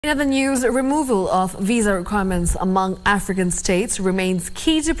In other news, removal of visa requirements among African states remains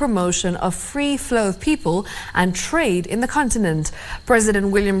key to promotion of free flow of people and trade in the continent. President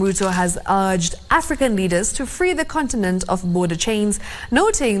William Ruto has urged African leaders to free the continent of border chains,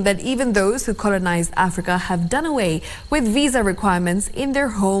 noting that even those who colonized Africa have done away with visa requirements in their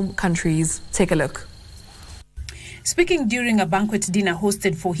home countries. Take a look. Speaking during a banquet dinner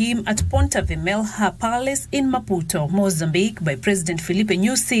hosted for him at Ponta Vermelha Palace in Maputo, Mozambique by President Filipe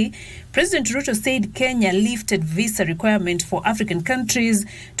Nyusi, President Ruto said Kenya lifted visa requirement for African countries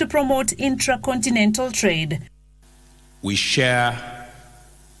to promote intracontinental trade. We share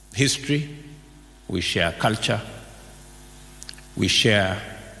history, we share culture, we share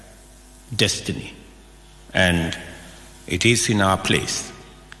destiny, and it is in our place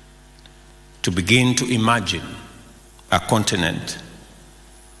to begin to imagine a continent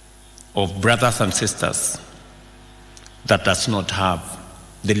of brothers and sisters that does not have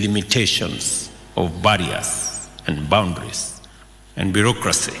the limitations of barriers and boundaries and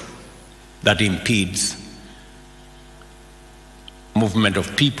bureaucracy that impedes movement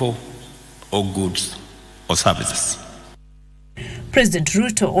of people or goods or services. President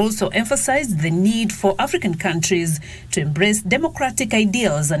Ruto also emphasized the need for African countries to embrace democratic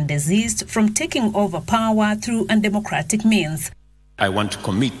ideals and desist from taking over power through undemocratic means. I want to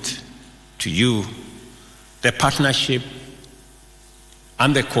commit to you the partnership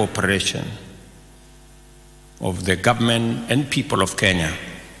and the cooperation of the government and people of Kenya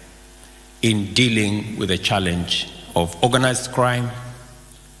in dealing with the challenge of organized crime,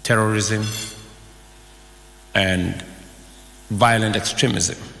 terrorism, and violent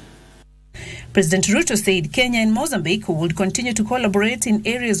extremism. President Ruto said Kenya and Mozambique would continue to collaborate in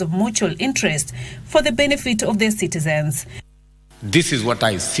areas of mutual interest for the benefit of their citizens. This is what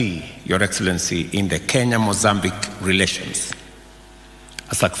I see, Your Excellency, in the Kenya-Mozambique relations.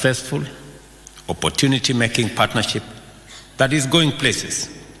 A successful, opportunity-making partnership that is going places.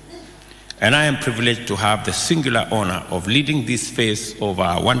 And I am privileged to have the singular honor of leading this phase of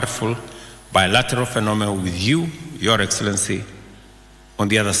our wonderful bilateral phenomenon with you, Your Excellency, on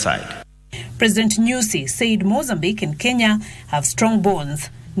the other side. President Nyusi said Mozambique and Kenya have strong bonds,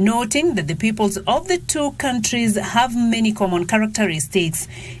 noting that the peoples of the two countries have many common characteristics.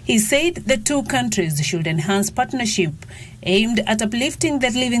 He said the two countries should enhance partnership aimed at uplifting the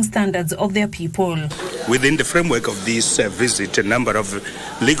living standards of their people. Within the framework of this visit, a number of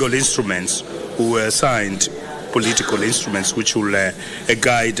legal instruments were signed, political instruments which will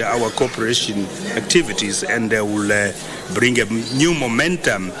guide our cooperation activities and will bring a new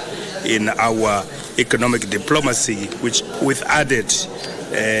momentum in our economic diplomacy, which with added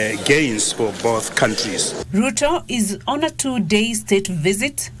gains for both countries. Ruto is on a 2-day state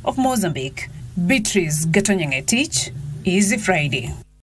visit of Mozambique. Beatrice Gatonyangetich, Easy Friday.